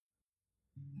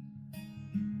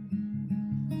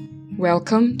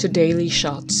Welcome to Daily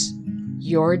Shots,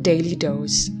 your daily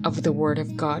dose of the Word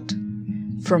of God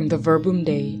from the Verbum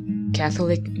Dei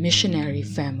Catholic Missionary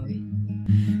Family.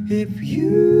 If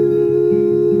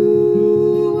you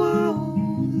are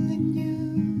only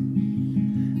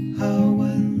knew how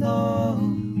I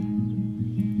long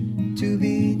to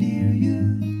be near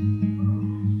you,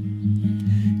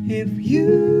 if you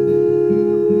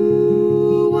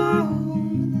are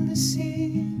only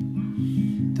see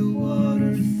the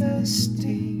water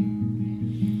thirsty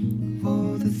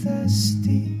for the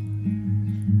thirsty,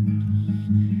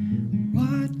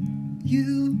 what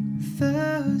you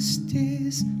thirst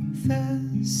is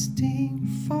thirsting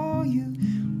for you.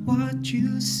 What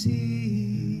you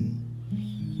see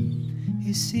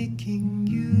is seeking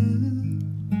you.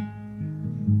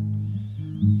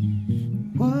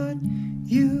 What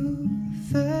you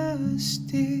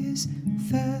thirst is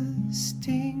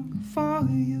thirsting for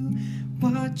you.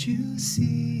 What you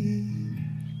see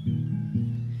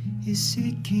is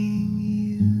seeking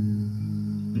you.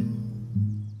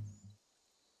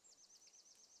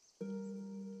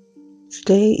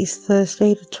 Today is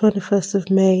Thursday, the 21st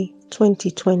of May,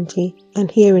 2020,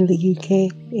 and here in the UK,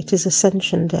 it is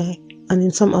Ascension Day, and in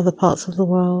some other parts of the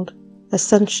world,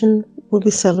 Ascension will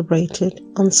be celebrated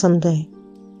on Sunday.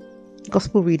 The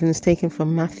Gospel reading is taken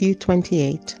from Matthew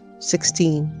 28,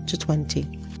 16 to 20.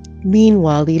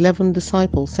 Meanwhile, the 11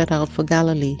 disciples set out for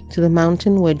Galilee, to the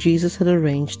mountain where Jesus had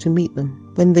arranged to meet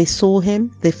them. When they saw him,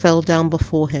 they fell down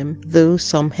before him, though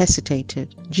some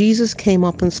hesitated. Jesus came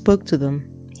up and spoke to them.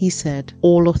 He said,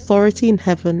 "All authority in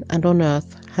heaven and on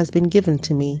earth has been given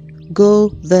to me. Go,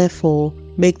 therefore,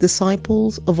 make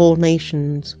disciples of all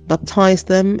nations, baptize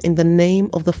them in the name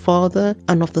of the Father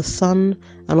and of the Son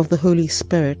and of the Holy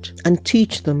Spirit, and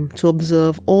teach them to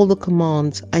observe all the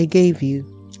commands I gave you.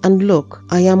 And look,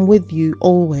 I am with you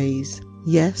always,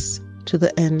 yes, to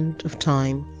the end of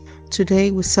time." Today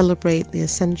we celebrate the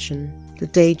Ascension, the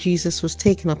day Jesus was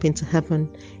taken up into heaven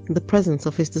in the presence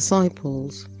of his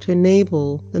disciples to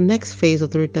enable the next phase of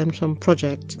the redemption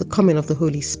project, the coming of the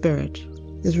Holy Spirit.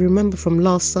 As we remember from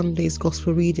last Sunday's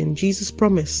Gospel reading, Jesus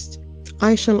promised,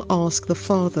 "I shall ask the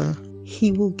Father,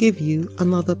 he will give you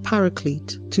another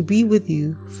Paraclete to be with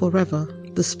you forever,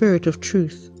 the Spirit of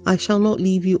truth. I shall not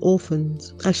leave you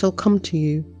orphans, I shall come to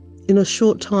you. In a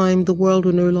short time the world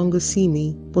will no longer see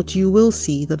me, but you will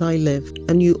see that I live,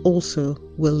 and you also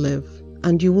will live.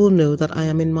 And you will know that I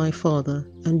am in my Father,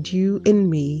 and you in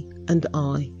me, and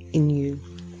I in you."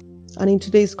 And in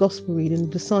today's Gospel reading,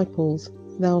 the disciples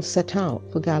now set out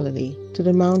for Galilee, to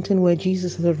the mountain where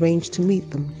Jesus had arranged to meet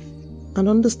them. And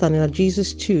understanding that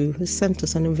Jesus too has sent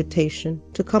us an invitation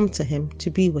to come to him,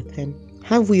 to be with him.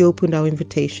 Have we opened our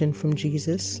invitation from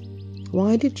Jesus?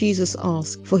 Why did Jesus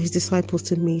ask for his disciples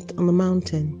to meet on the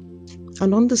mountain?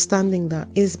 And understanding that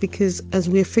is because as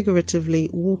we are figuratively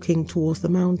walking towards the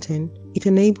mountain, it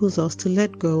enables us to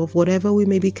let go of whatever we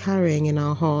may be carrying in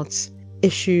our hearts,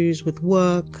 issues with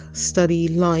work, study,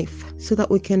 life, so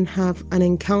that we can have an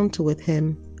encounter with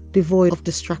him, devoid of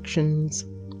distractions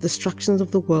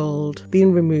of the world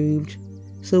being removed,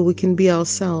 so we can be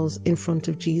ourselves in front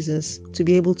of Jesus, to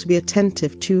be able to be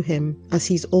attentive to him as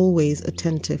he's always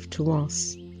attentive to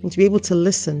us, and to be able to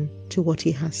listen to what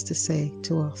he has to say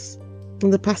to us. In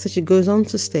the passage it goes on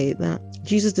to state that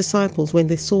Jesus' disciples, when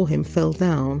they saw him, fell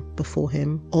down before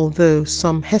him, although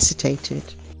some hesitated.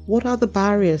 What are the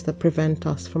barriers that prevent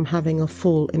us from having a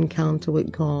full encounter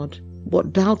with God?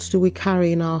 What doubts do we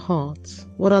carry in our hearts?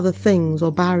 What are the things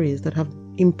or barriers that have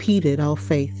impeded our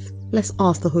faith? Let's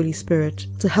ask the Holy Spirit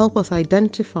to help us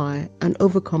identify and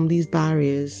overcome these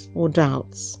barriers or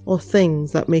doubts or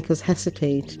things that make us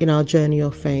hesitate in our journey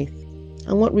of faith.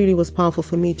 And what really was powerful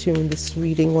for me too in this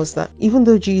reading was that even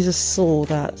though Jesus saw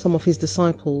that some of his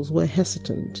disciples were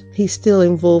hesitant, he still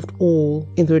involved all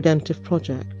in the redemptive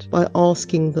project by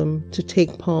asking them to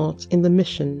take part in the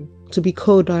mission, to be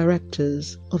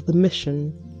co-directors of the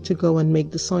mission to go and make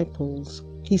disciples.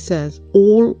 He says,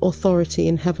 "All authority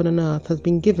in heaven and earth has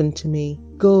been given to me.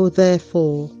 Go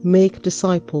therefore, make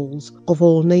disciples of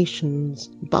all nations,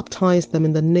 baptize them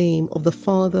in the name of the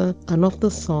Father and of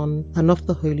the Son and of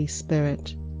the Holy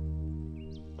Spirit."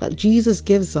 That Jesus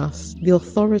gives us the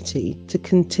authority to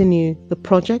continue the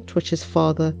project which his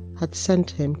Father had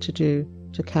sent him to do,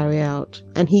 to carry out.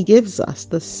 And he gives us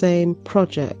the same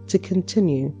project to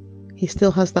continue. He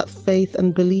still has that faith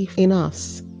and belief in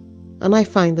us. And I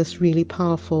find this really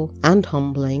powerful and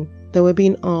humbling, that we're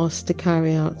being asked to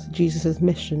carry out Jesus'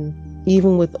 mission,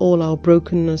 even with all our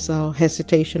brokenness, our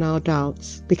hesitation, our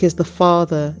doubts, because the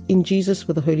Father, in Jesus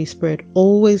with the Holy Spirit,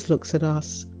 always looks at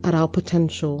us, at our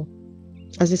potential.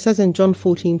 As it says in John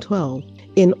 14:12,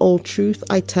 In all truth,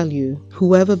 I tell you,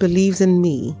 whoever believes in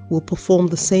me will perform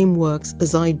the same works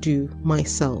as I do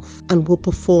myself, and will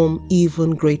perform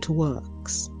even greater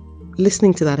works.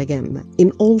 Listening to that again.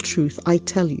 In all truth, I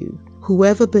tell you,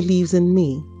 whoever believes in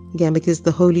me, again, because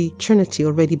the Holy Trinity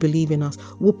already believe in us,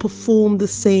 will perform the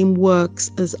same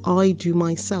works as I do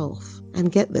myself. And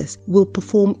get this, will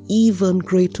perform even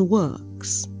greater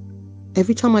works.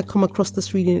 Every time I come across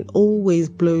this reading, it always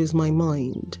blows my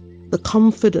mind. The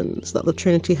confidence that the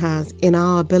Trinity has in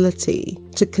our ability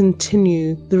to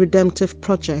continue the redemptive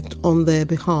project on their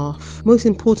behalf. Most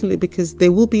importantly, because they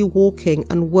will be walking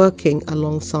and working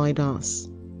alongside us.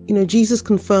 Jesus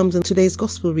confirms in today's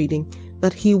gospel reading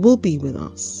that he will be with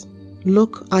us.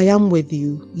 Look, I am with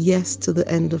you, yes, to the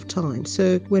end of time.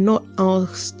 So we're not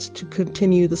asked to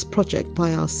continue this project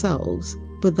by ourselves,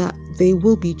 but that they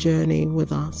will be journeying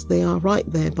with us. They are right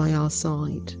there by our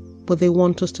side. But they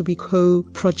want us to be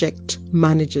co-project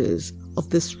managers of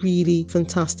this really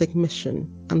fantastic mission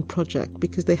and project,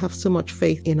 because they have so much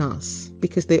faith in us,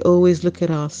 because they always look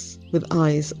at us with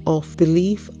eyes of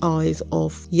belief, eyes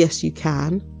of, yes, you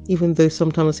can, even though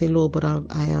sometimes I say, Lord, but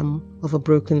I am of a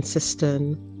broken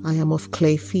cistern, I am of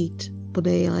clay feet. But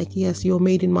they are like, yes, you're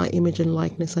made in my image and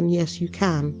likeness, and yes, you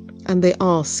can. And they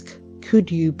ask,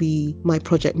 could you be my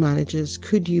project managers?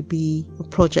 Could you be a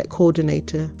project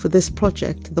coordinator for this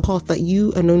project, the part that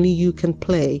you and only you can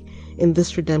play in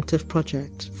this redemptive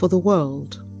project for the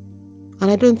world? And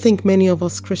I don't think many of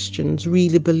us Christians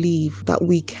really believe that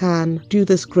we can do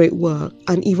this great work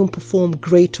and even perform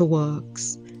greater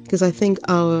works, because I think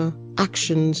our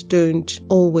actions don't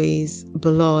always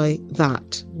belie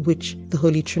that which the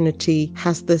Holy Trinity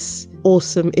has this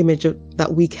awesome image of,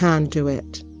 that we can do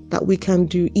it, that we can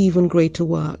do even greater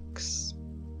works.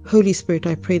 Holy Spirit,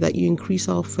 I pray that you increase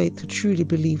our faith to truly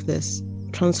believe this.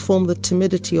 Transform the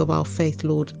timidity of our faith,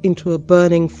 Lord, into a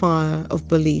burning fire of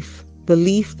belief.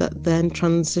 Belief that then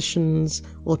transitions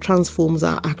or transforms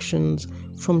our actions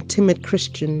from timid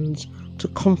Christians to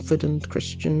confident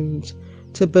Christians,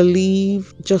 to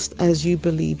believe just as you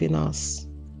believe in us.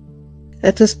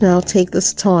 Let us now take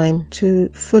this time to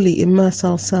fully immerse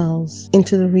ourselves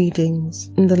into the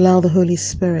readings and allow the Holy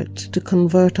Spirit to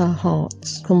convert our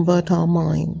hearts, convert our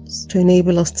minds, to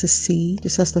enable us to see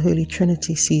just as the Holy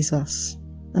Trinity sees us,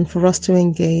 and for us to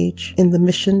engage in the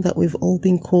mission that we've all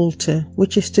been called to,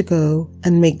 which is to go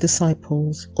and make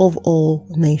disciples of all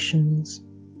nations.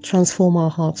 Transform our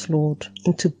hearts, Lord,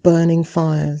 into burning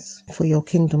fires for your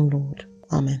kingdom, Lord.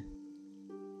 Amen.